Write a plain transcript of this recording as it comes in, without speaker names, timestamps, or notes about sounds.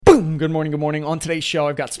Boom! Good morning, good morning. On today's show,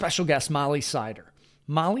 I've got special guest Molly Sider.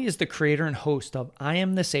 Molly is the creator and host of I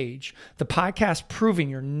Am This Age, the podcast proving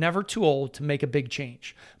you're never too old to make a big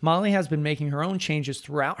change. Molly has been making her own changes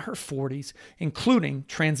throughout her 40s, including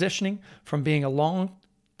transitioning from being a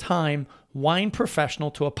long-time wine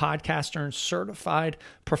professional to a podcaster and certified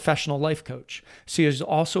professional life coach. She is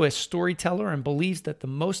also a storyteller and believes that the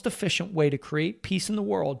most efficient way to create peace in the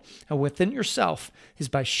world and within yourself is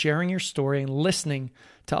by sharing your story and listening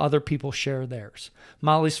to other people share theirs.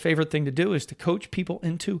 Molly's favorite thing to do is to coach people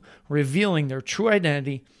into revealing their true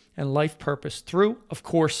identity and life purpose through, of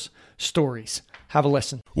course, stories. Have a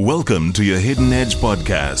listen. Welcome to your Hidden Edge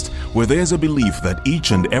podcast, where there's a belief that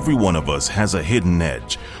each and every one of us has a hidden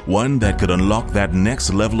edge, one that could unlock that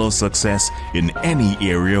next level of success in any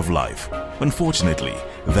area of life. Unfortunately,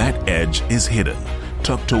 that edge is hidden,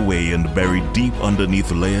 tucked away and buried deep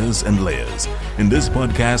underneath layers and layers. In this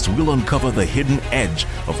podcast, we'll uncover the hidden edge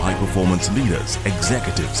of high-performance leaders,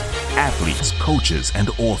 executives, athletes, coaches, and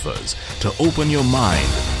authors to open your mind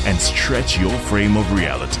and stretch your frame of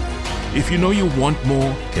reality. If you know you want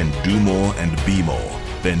more, can do more, and be more,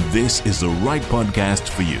 then this is the right podcast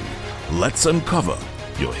for you. Let's uncover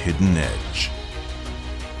your hidden edge.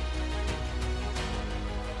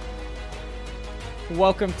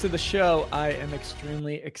 Welcome to the show. I am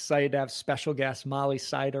extremely excited to have special guest Molly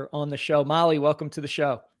Sider on the show. Molly, welcome to the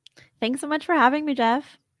show. Thanks so much for having me,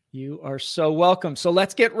 Jeff. You are so welcome. So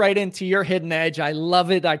let's get right into your hidden edge. I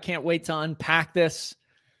love it. I can't wait to unpack this.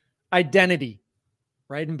 Identity,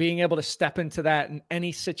 right? And being able to step into that in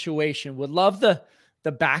any situation. Would love the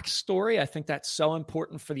backstory. I think that's so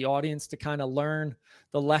important for the audience to kind of learn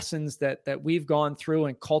the lessons that we've gone through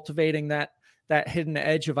and cultivating that hidden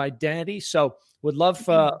edge of identity. So would love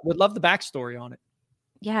the backstory on it.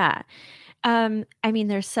 Yeah. I mean,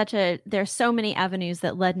 there's so many avenues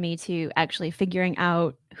that led me to actually figuring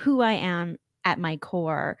out who I am at my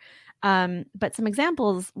core. But some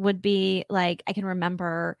examples would be like, I can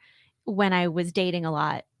remember when I was dating a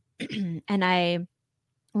lot and I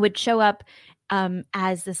would show up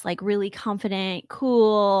as this like really confident,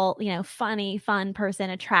 cool, funny, fun person,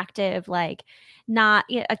 attractive, like not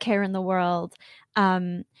a care in the world.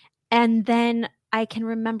 And then I can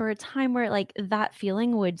remember a time where like that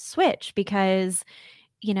feeling would switch because,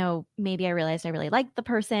 maybe I realized I really liked the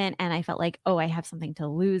person and I felt like, oh, I have something to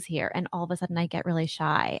lose here. And all of a sudden I'd get really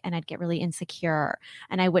shy and I'd get really insecure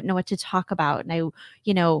and I wouldn't know what to talk about. And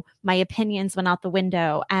my opinions went out the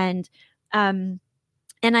window and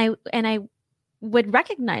I would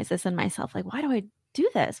recognize this in myself. Like, why do I do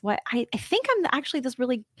this? I think I'm actually this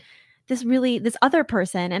other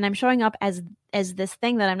person and I'm showing up as this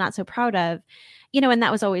thing that I'm not so proud of, and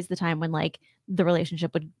that was always the time when like the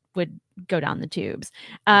relationship would go down the tubes.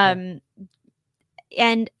 And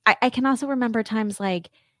I can also remember times like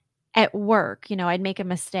at work, I'd make a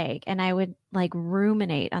mistake and I would like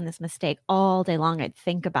ruminate on this mistake all day long. I'd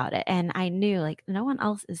think about it. And I knew like no one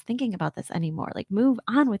else is thinking about this anymore. Like move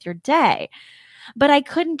on with your day. But I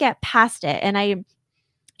couldn't get past it. And I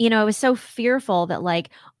was so fearful that like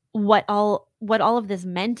what all of this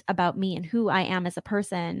meant about me and who I am as a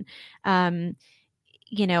person,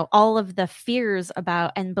 all of the fears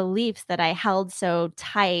about and beliefs that I held so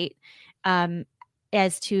tight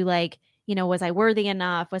as to like, was I worthy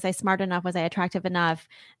enough? Was I smart enough? Was I attractive enough?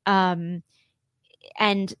 And,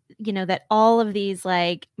 that all of these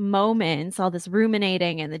like moments, all this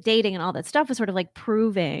ruminating and the dating and all that stuff was sort of like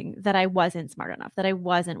proving that I wasn't smart enough, that I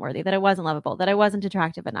wasn't worthy, that I wasn't lovable, that I wasn't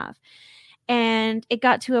attractive enough. And it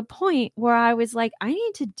got to a point where I was like, I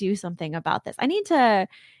need to do something about this. I need to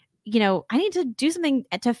do something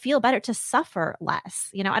to feel better, to suffer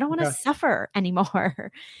less. I don't want to suffer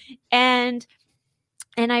anymore. And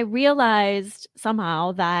I realized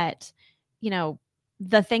somehow that,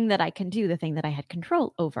 the thing that I can do, the thing that I had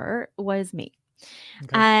control over was me. Okay.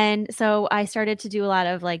 And so I started to do a lot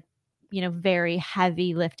of like, very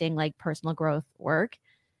heavy lifting, like personal growth work,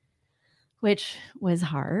 which was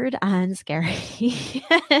hard and scary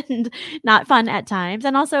and not fun at times,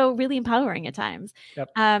 and also really empowering at times. Yep.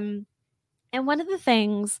 And one of the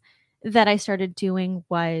things that I started doing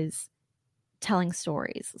was telling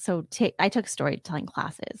stories. So I took storytelling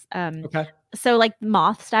classes. Okay. So like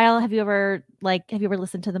Moth style. Have you ever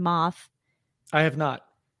listened to The Moth? I have not.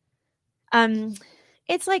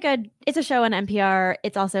 It's a show on NPR.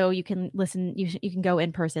 It's also, you can listen, you can go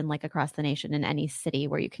in person, like across the nation in any city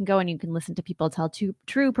where you can go and you can listen to people tell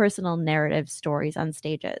true personal narrative stories on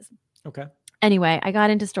stages. Okay. Anyway, I got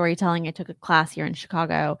into storytelling. I took a class here in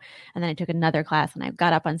Chicago and then I took another class and I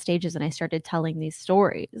got up on stages and I started telling these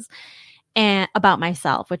stories and about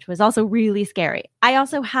myself, which was also really scary. I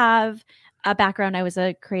also have a background. I was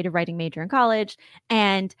a creative writing major in college,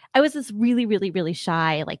 and I was this really, really, really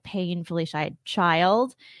shy, like painfully shy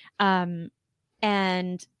child. And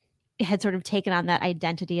had sort of taken on that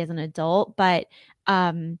identity as an adult. But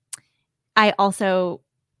I also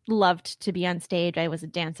loved to be on stage. I was a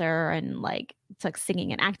dancer and like took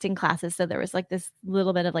singing and acting classes. So there was like this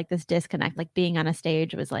little bit of like this disconnect, like being on a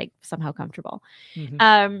stage was like somehow comfortable.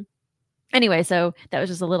 Anyway, so that was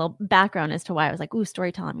just a little background as to why I was like, ooh,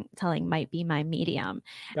 storytelling might be my medium.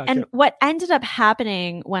 Gotcha. And what ended up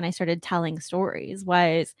happening when I started telling stories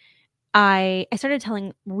was I started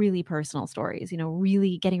telling really personal stories,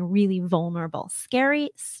 really getting really vulnerable, scary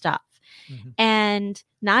stuff. And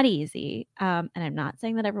not easy. And I'm not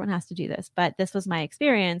saying that everyone has to do this, but this was my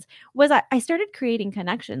experience, was I started creating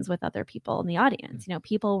connections with other people in the audience.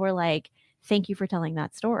 People were like, thank you for telling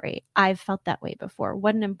that story. I've felt that way before.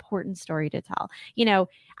 What an important story to tell.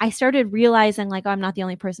 I started realizing like, oh, I'm not the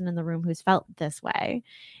only person in the room who's felt this way.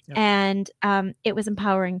 Yep. And it was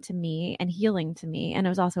empowering to me and healing to me. And it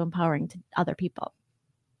was also empowering to other people.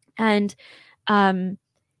 And,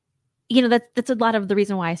 that's a lot of the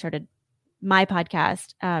reason why I started my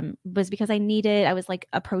podcast, was because I was like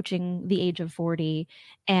approaching the age of 40,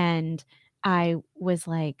 and I was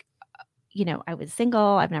like, I was single.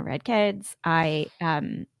 I've never had kids. I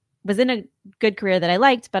was in a good career that I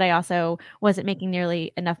liked, but I also wasn't making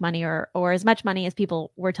nearly enough money or as much money as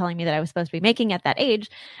people were telling me that I was supposed to be making at that age.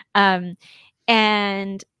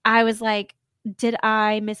 And I was like, did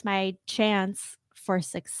I miss my chance for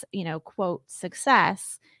quote,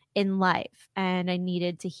 success in life? And I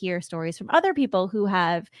needed to hear stories from other people who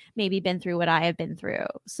have maybe been through what I have been through,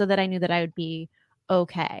 so that I knew that I would be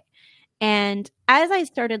okay. And as I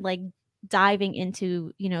started like diving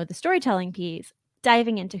into, the storytelling piece,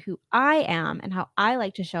 diving into who I am and how I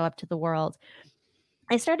like to show up to the world,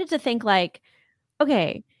 I started to think like,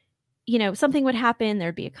 okay, something would happen,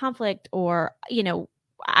 there'd be a conflict, or,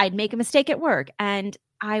 I'd make a mistake at work, and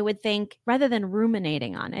I would think, rather than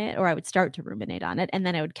ruminating on it, or I would start to ruminate on it, and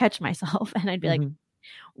then I would catch myself and I'd be like,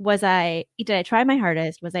 did I try my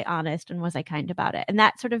hardest? Was I honest? And was I kind about it? And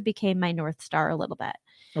that sort of became my North Star a little bit.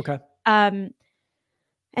 Okay.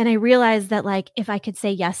 And I realized that like, if I could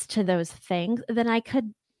say yes to those things, then I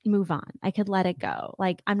could move on. I could let it go.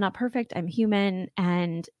 Like, I'm not perfect. I'm human.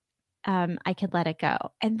 And I could let it go.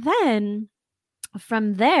 And then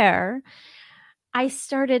from there, I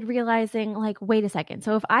started realizing like, wait a second.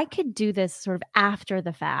 So if I could do this sort of after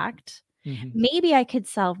the fact, maybe I could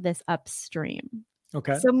solve this upstream.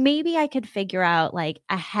 Okay. So maybe I could figure out like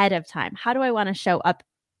ahead of time, how do I want to show up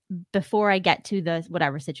before I get to the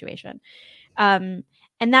whatever situation?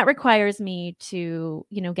 And that requires me to,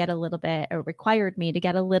 required me to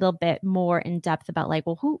get a little bit more in depth about like,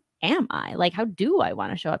 well, who am I? Like, how do I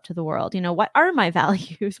want to show up to the world? What are my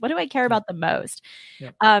values? What do I care about the most?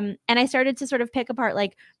 Yep. And I started to sort of pick apart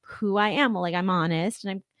like who I am. Well, like, I'm honest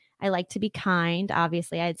and I like to be kind.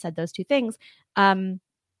 Obviously, I had said those two things. I'm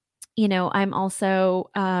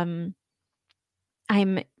also, I'm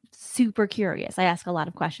super curious. I ask a lot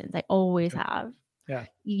of questions. I always have. Yeah.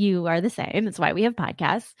 You are the same. That's why we have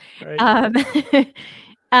podcasts. Right.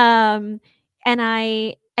 And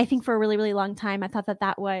I think for a really, really long time, I thought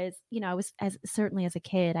that was, I was certainly as a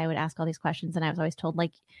kid, I would ask all these questions and I was always told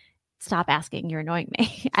like, stop asking, you're annoying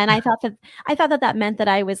me. And I thought that meant that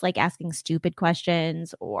I was like asking stupid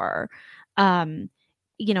questions, or,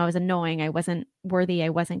 I was annoying. I wasn't worthy. I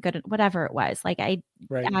wasn't good at whatever it was. Like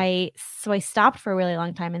so I stopped for a really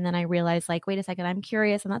long time. And then I realized like, wait a second, I'm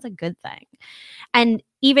curious, and that's a good thing. And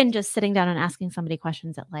even just sitting down and asking somebody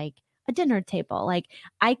questions at like a dinner table, like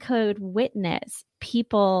I could witness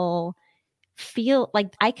people feel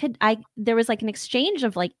like there was like an exchange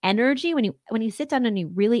of like energy when you sit down and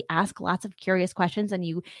you really ask lots of curious questions and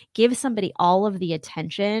you give somebody all of the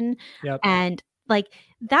attention. Yep. And like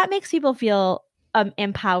that makes people feel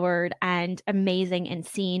empowered and amazing and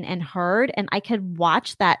seen and heard. And I could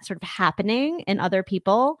watch that sort of happening in other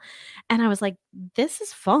people. And I was like, this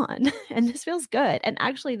is fun and this feels good. And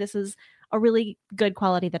actually, this is a really good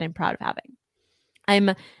quality that I'm proud of having. I'm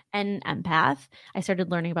an empath. I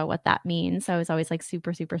started learning about what that means. So I was always like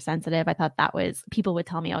super, super sensitive. I thought people would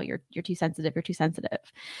tell me, oh, you're too sensitive. You're too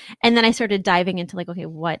sensitive. And then I started diving into like, okay,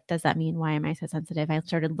 what does that mean? Why am I so sensitive? I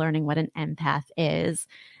started learning what an empath is.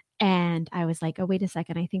 And I was like, oh, wait a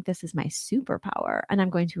second. I think this is my superpower and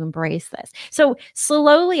I'm going to embrace this. So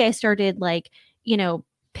slowly I started like,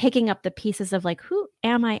 picking up the pieces of like, who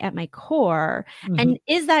am I at my core? And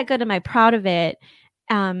is that good? Am I proud of it?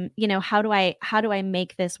 How do I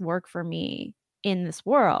make this work for me in this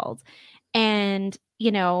world? And,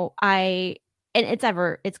 I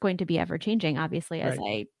it's going to be ever changing, obviously, as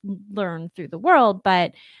I learn through the world.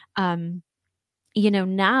 But,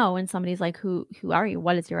 now when somebody's like, who are you?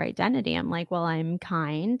 What is your identity? I'm like, well, I'm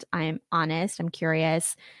kind, I'm honest, I'm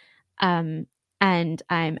curious, and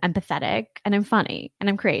I'm empathetic, and I'm funny, and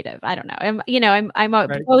I'm creative. I don't know. I'm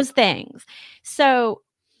those things. So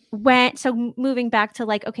moving back to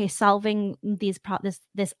like, okay, solving this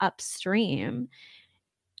upstream.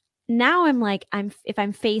 Now I'm like, if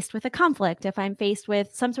I'm faced with a conflict, if I'm faced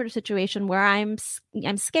with some sort of situation where I'm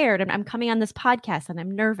scared and I'm coming on this podcast and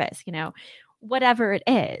I'm nervous, whatever it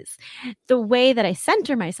is, the way that I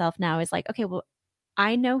center myself now is like, okay, well,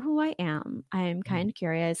 I know who I am. I'm kind of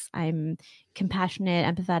curious. I'm compassionate,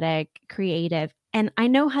 empathetic, creative, and I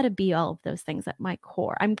know how to be all of those things at my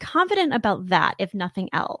core. I'm confident about that, if nothing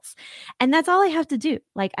else. And that's all I have to do.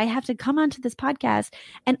 Like, I have to come onto this podcast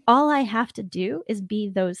and all I have to do is be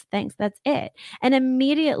those things. That's it. And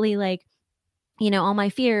immediately, like, all my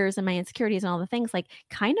fears and my insecurities and all the things like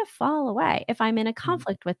kind of fall away if I'm in a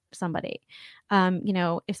conflict with somebody.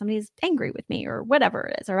 If somebody's angry with me or whatever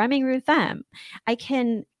it is, or I'm angry with them, I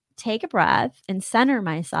can take a breath and center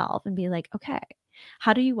myself and be like, okay,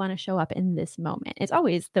 how do you want to show up in this moment? It's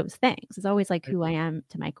always those things. It's always like who I am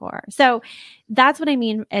to my core. So that's what I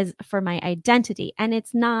mean as for my identity. And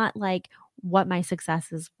it's not like what my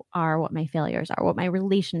successes are, what my failures are, what my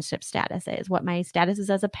relationship status is, what my status is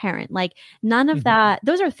as a parent. Like none of that.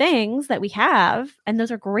 Those are things that we have, and those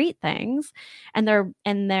are great things. And they're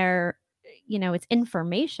it's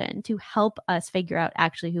information to help us figure out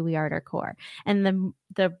actually who we are at our core. And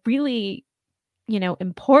the really,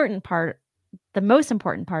 important part, the most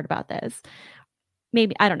important part about this,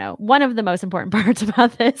 maybe, I don't know, one of the most important parts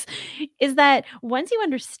about this is that once you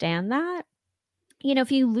understand that,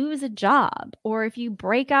 if you lose a job or if you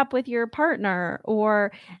break up with your partner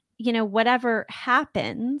or, whatever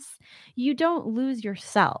happens, you don't lose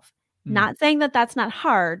yourself. Not saying that that's not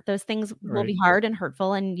hard. Those things will be hard and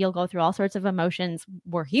hurtful, and you'll go through all sorts of emotions.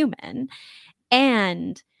 We're human.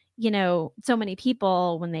 And, so many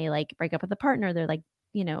people, when they like break up with a partner, they're like,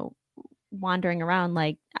 wandering around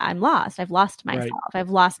like, I'm lost. I've lost myself.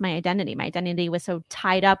 I've lost my identity. My identity was so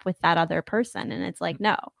tied up with that other person. And it's like,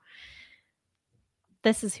 no.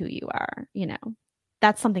 This is who you are,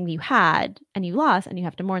 that's something you had and you lost, and you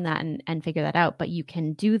have to mourn that and figure that out. But you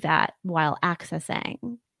can do that while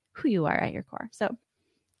accessing who you are at your core. So.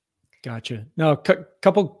 Gotcha. Now,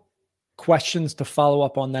 couple questions to follow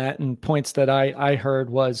up on that, and points that I heard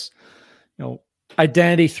was,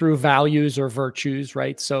 identity through values or virtues,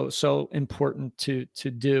 right? So important to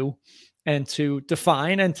do and to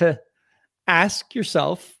define and to ask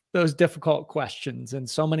yourself those difficult questions. And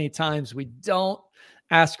so many times we don't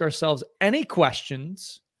ask ourselves any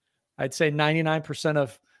questions. I'd say 99%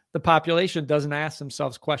 of the population doesn't ask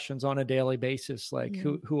themselves questions on a daily basis, like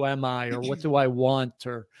who am I, or what do I want,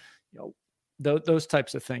 or those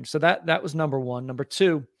types of things. So that was number one. Number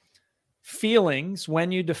two, feelings.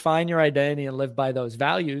 When you define your identity and live by those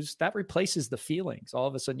values, that replaces the feelings. All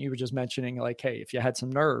of a sudden, you were just mentioning like, hey, if you had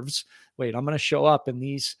some nerves, wait, I'm going to show up in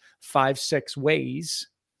these 5-6 ways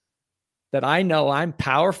that I know I'm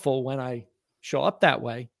powerful when I show up that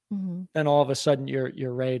way. Then all of a sudden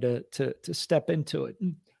you're ready to step into it.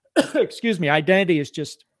 Excuse me. Identity is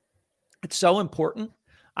just, it's so important,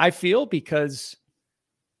 I feel, because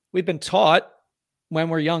we've been taught when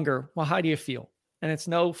we're younger, well, how do you feel? And it's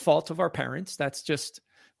no fault of our parents. That's just,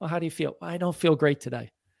 well, how do you feel? Well, I don't feel great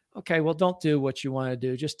today. Okay, well, don't do what you want to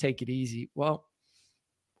do. Just take it easy. Well,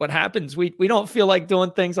 what happens? We don't feel like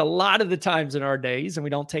doing things a lot of the times in our days, and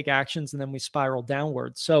we don't take actions, and then we spiral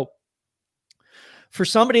downwards. So for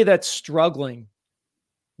somebody that's struggling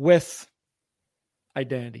with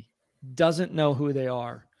identity, doesn't know who they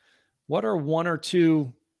are, what are one or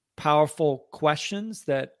two powerful questions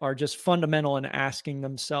that are just fundamental in asking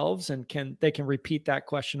themselves, and they can repeat that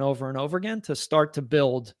question over and over again to start to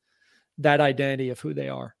build that identity of who they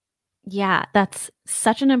are? Yeah, that's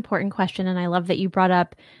such an important question. And I love that you brought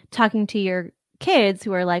up talking to your kids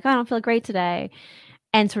who are like, I don't feel great today,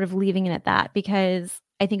 and sort of leaving it at that, because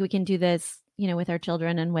I think we can do this, with our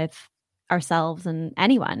children and with ourselves and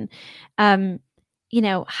anyone.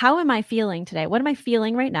 How am I feeling today? What am I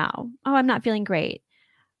feeling right now? Oh, I'm not feeling great.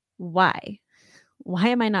 Why? Why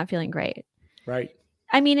am I not feeling great? Right.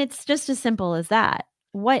 I mean, it's just as simple as that.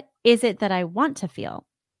 What is it that I want to feel?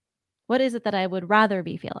 What is it that I would rather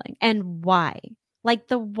be feeling? And why? Like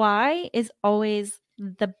the why is always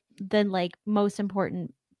the like most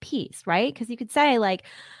important piece, right? Because you could say like,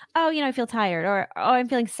 oh, I feel tired, or oh, I'm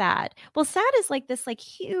feeling sad. Well, sad is like this like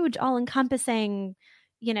huge all-encompassing,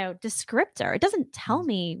 descriptor. It doesn't tell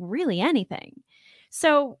me really anything.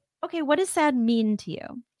 So okay, what does sad mean to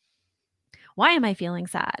you? Why am I feeling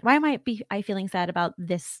sad? Why am I feeling sad about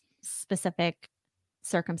this specific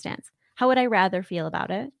circumstance? How would I rather feel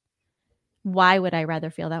about it? Why would I rather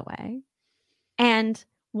feel that way? And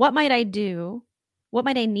what might I do? What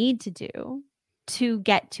might I need to do to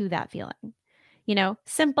get to that feeling?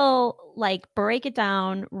 Simple, like break it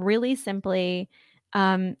down really simply,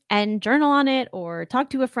 and journal on it, or talk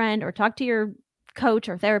to a friend, or talk to your coach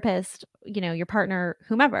or therapist, your partner,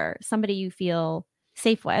 whomever, somebody you feel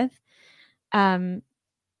safe with. And,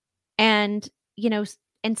 and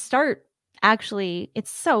start. Actually,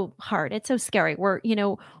 it's so hard. It's so scary.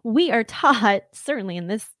 We are taught, certainly in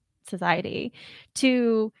this society,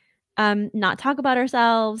 to not talk about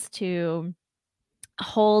ourselves, to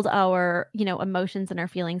hold our emotions and our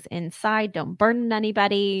feelings inside, don't burden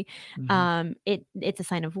anybody. It's a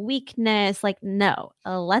sign of weakness. Like, no,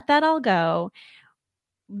 let that all go.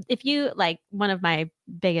 If you, like, one of my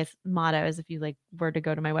biggest mottos, if you were to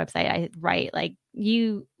go to my website, I write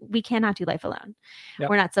we cannot do life alone. Yep.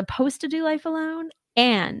 We're not supposed to do life alone.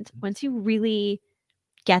 And once you really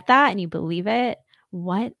get that and you believe it,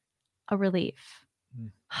 what a relief.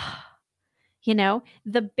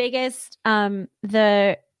 The biggest,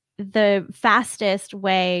 the fastest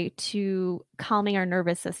way to calming our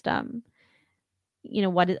nervous system,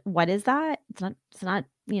 what is that? It's not,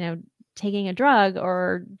 taking a drug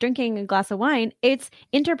or drinking a glass of wine. It's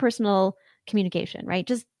interpersonal communication, right?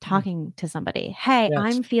 Just talking to somebody. Hey, Yes.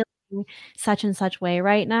 I'm feeling such and such way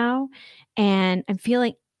right now, and I'm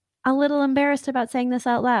feeling a little embarrassed about saying this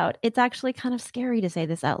out loud. It's actually kind of scary to say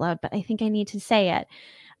this out loud, but I think I need to say it.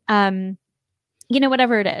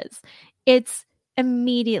 Whatever it is, it's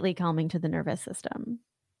immediately calming to the nervous system.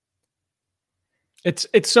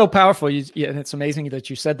 It's so powerful. And it's amazing that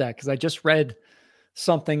you said that, because I just read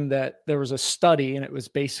something that there was a study, and it was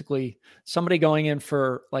basically somebody going in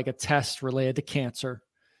for like a test related to cancer.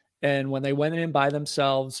 And when they went in by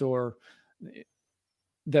themselves, or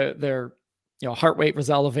their heart rate was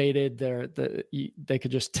elevated, they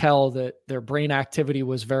could just tell that their brain activity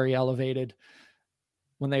was very elevated.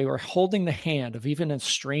 When they were holding the hand of even a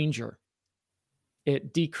stranger,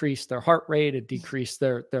 it decreased their heart rate, it decreased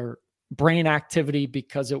their brain activity,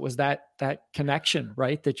 because it was that connection,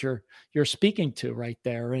 right, that you're speaking to right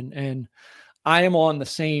there. And I am on the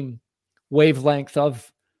same wavelength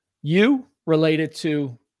of you related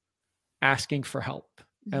to asking for help.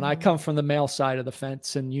 Mm-hmm. And I come from the male side of the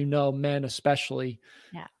fence, and men especially,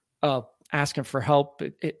 asking for help,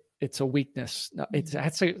 it's a weakness. It's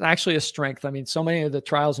actually a strength. I mean, so many of the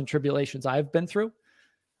trials and tribulations I've been through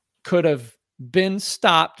could have been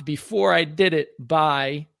stopped before I did it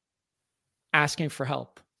by asking for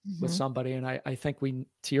help with somebody. And I think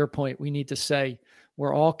to your point, we need to say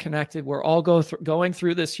we're all connected. We're all going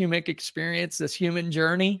through this human experience, this human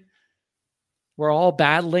journey. We're all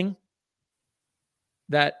battling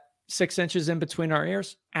that 6 inches in between our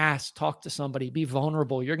ears. Talk to somebody, be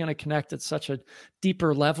vulnerable. You're going to connect at such a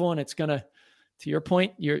deeper level, and it's going to your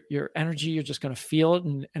point, your energy, you're just going to feel it.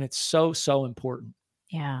 And it's so, so important.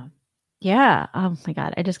 Yeah. Yeah. Oh my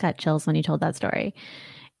God. I just got chills when you told that story.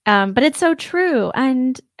 But it's so true.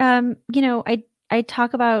 And, I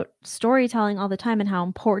talk about storytelling all the time, and how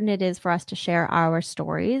important it is for us to share our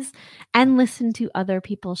stories and listen to other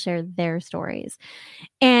people share their stories.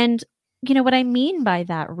 And, what I mean by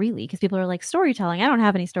that, really, because people are like, storytelling, I don't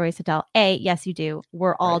have any stories to tell. Yes, you do.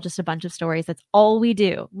 We're all just a bunch of stories. That's all we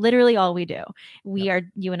do. Literally all we do.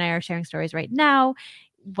 You and I are sharing stories right now.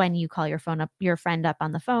 When you call your friend up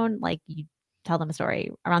on the phone, like, you tell them a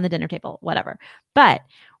story around the dinner table, whatever. But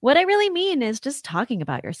what I really mean is just talking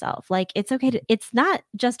about yourself. Like, it's not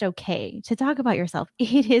just okay to talk about yourself.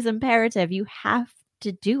 It is imperative. You have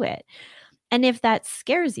to do it. And if that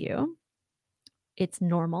scares you, it's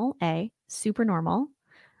normal, super normal.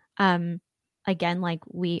 Again, like,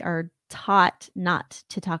 we are taught not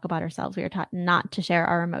to talk about ourselves. We are taught not to share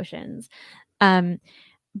our emotions.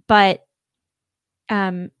 But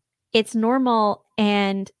it's normal,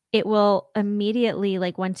 and it will immediately,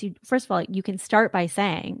 like, first of all, you can start by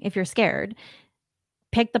saying, if you're scared,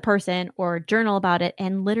 pick the person or journal about it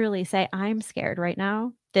and literally say, I'm scared right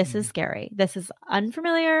now. This is scary. This is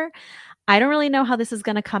unfamiliar. I don't really know how this is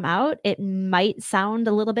going to come out. It might sound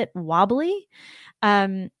a little bit wobbly.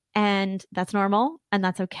 And that's normal, and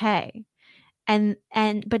that's okay.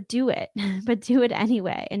 But do it, do it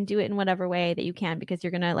anyway, and do it in whatever way that you can, because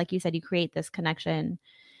you're going to, like you said, you create this connection.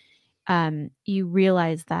 You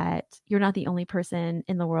realize that you're not the only person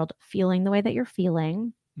in the world feeling the way that you're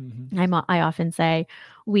feeling. Mm-hmm. I often say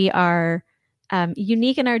we are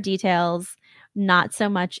unique in our details, not so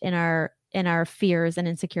much in our fears and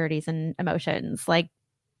insecurities and emotions. Like,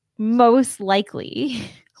 most likely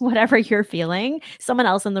whatever you're feeling, someone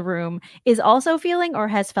else in the room is also feeling or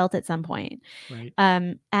has felt at some point. Right.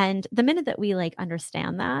 And the minute that we like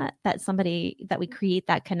understand that we create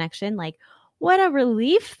that connection, like what a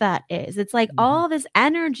relief that is. It's like all this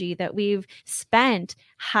energy that we've spent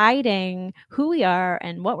hiding who we are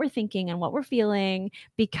and what we're thinking and what we're feeling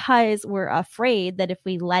because we're afraid that if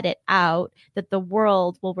we let it out, that the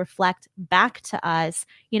world will reflect back to us,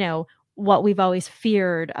 what we've always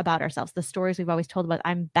feared about ourselves, the stories we've always told about,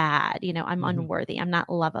 I'm bad, I'm unworthy, I'm not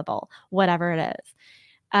lovable, whatever it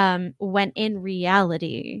is. When in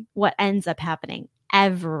reality, what ends up happening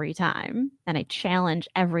every time, and I challenge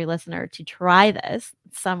every listener to try this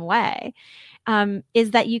some way,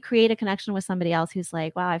 is that you create a connection with somebody else who's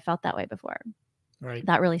like, wow, I felt that way before. Right.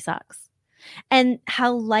 That really sucks. And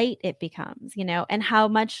how light it becomes, and how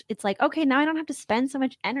much it's like, okay, now I don't have to spend so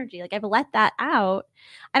much energy. Like I've let that out.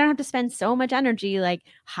 I don't have to spend so much energy like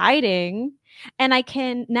hiding. And I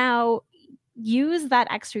can now use that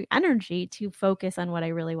extra energy to focus on what I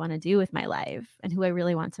really want to do with my life and who I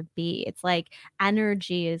really want to be. It's like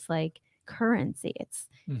energy is like currency. It's,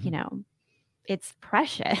 it's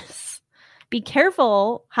precious. Be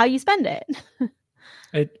careful how you spend it.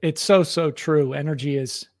 It's so true. Energy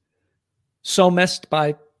is so missed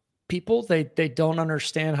by people. They don't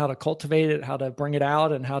understand how to cultivate it, how to bring it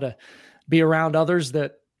out, and how to be around others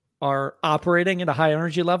that are operating at a high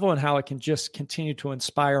energy level, and how it can just continue to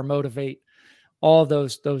inspire, motivate, all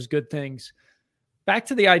those good things. Back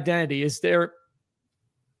to the identity. Is there,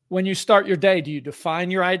 when you start your day, do you define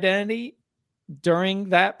your identity during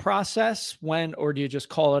that process or do you just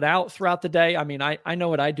call it out throughout the day? I mean, I know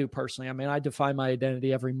what I do personally. I mean, I define my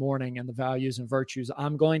identity every morning and the values and virtues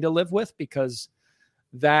I'm going to live with, because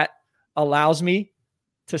that allows me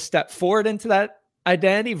to step forward into that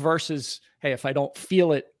identity versus, hey, if I don't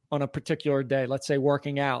feel it on a particular day, let's say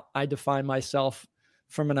working out, I define myself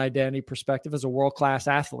from an identity perspective as a world-class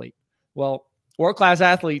athlete. Well, world-class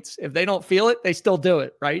athletes, if they don't feel it, they still do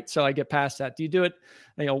it, right? So I get past that. Do you do it?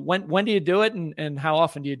 When do you do it, and how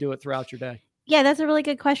often do you do it throughout your day? Yeah, that's a really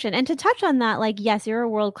good question. And to touch on that, like, yes, you're a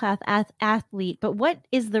world-class athlete, but what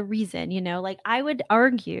is the reason? Like, I would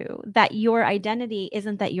argue that your identity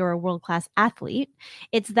isn't that you're a world-class athlete.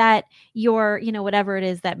 It's that you're, whatever it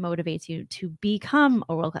is that motivates you to become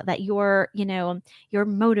a world-class, that you're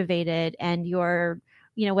motivated and you're,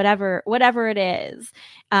 whatever it is.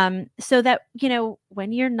 So that,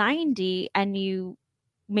 when you're 90 and you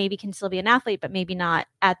maybe can still be an athlete, but maybe not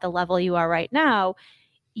at the level you are right now,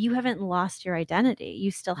 you haven't lost your identity. You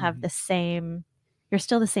still have you're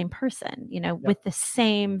still the same person, with the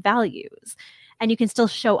same values, and you can still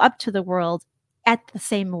show up to the world at the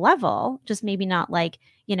same level, just maybe not like,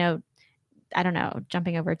 I don't know,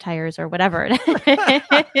 jumping over tires or whatever it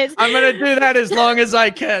is. I'm going to do that as long as I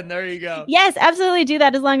can. There you go. Yes, absolutely. Do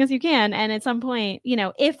that as long as you can. And at some point,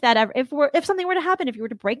 if something were to happen, if you were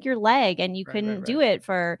to break your leg and you couldn't do it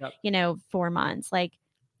for, 4 months, like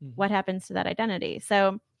what happens to that identity?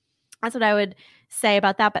 So that's what I would say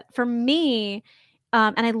about that. But for me,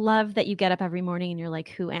 and I love that you get up every morning and you're like,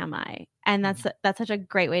 who am I? And that's such a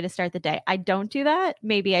great way to start the day. I don't do that.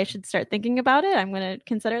 Maybe I should start thinking about it. I'm going to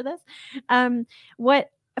consider this.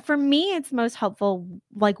 For me, it's most helpful,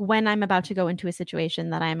 like when I'm about to go into a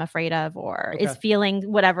situation that I'm afraid of or is feeling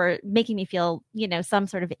whatever, making me feel, some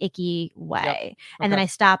sort of icky way. And then I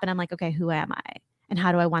stop and I'm like, okay, who am I? And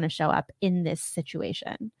how do I want to show up in this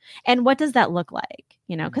situation? And what does that look like?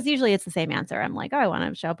 Because usually it's the same answer. I'm like, oh, I want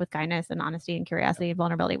to show up with kindness and honesty and curiosity and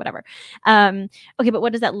vulnerability, whatever. Okay, but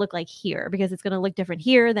what does that look like here? Because it's going to look different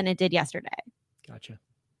here than it did yesterday. Gotcha.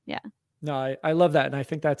 Yeah. No, I love that. And I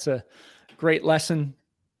think that's a great lesson,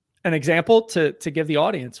 an example to give the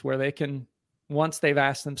audience where they can, once they've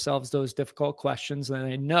asked themselves those difficult questions, then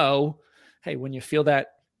they know, hey, when you feel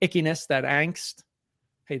that ickiness, that angst,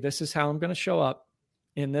 hey, this is how I'm going to show up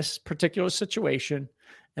in this particular situation.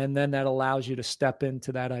 And then that allows you to step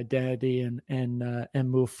into that identity and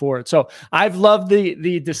move forward. So I've loved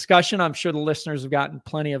the discussion. I'm sure the listeners have gotten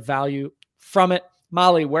plenty of value from it.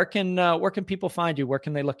 Molly, where can people find you? Where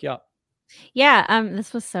can they look you up? Yeah,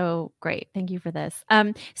 this was so great. Thank you for this.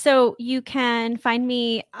 So you can find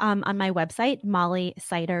me on my website,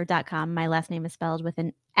 mollysider.com. My last name is spelled with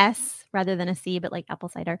an S rather than a C, but like apple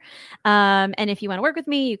cider. And if you want to work with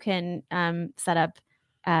me, you can set up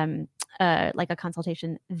like a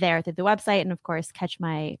consultation there through the website. And of course, catch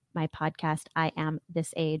my podcast, I Am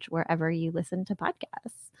This Age, wherever you listen to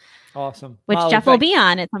podcasts. Awesome. Which Molly, Jeff will be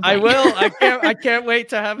on at some point. I will. I can't wait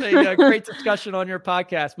to have a great discussion on your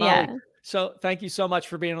podcast, Molly. Yeah. So thank you so much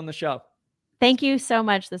for being on the show. Thank you so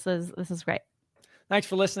much. This is great. Thanks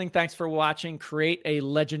for listening. Thanks for watching. Create a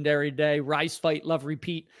legendary day. Rise, fight, love,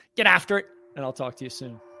 repeat. Get after it, and I'll talk to you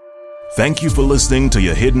soon. Thank you for listening to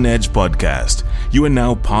your Hidden Edge podcast. You are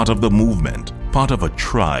now part of the movement, part of a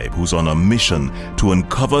tribe who's on a mission to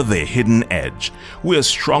uncover their hidden edge. We're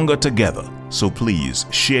stronger together, so please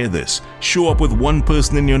share this. Show up with one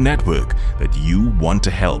person in your network that you want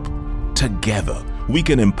to help. Together, we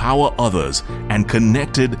can empower others, and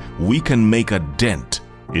connected, we can make a dent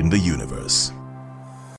in the universe.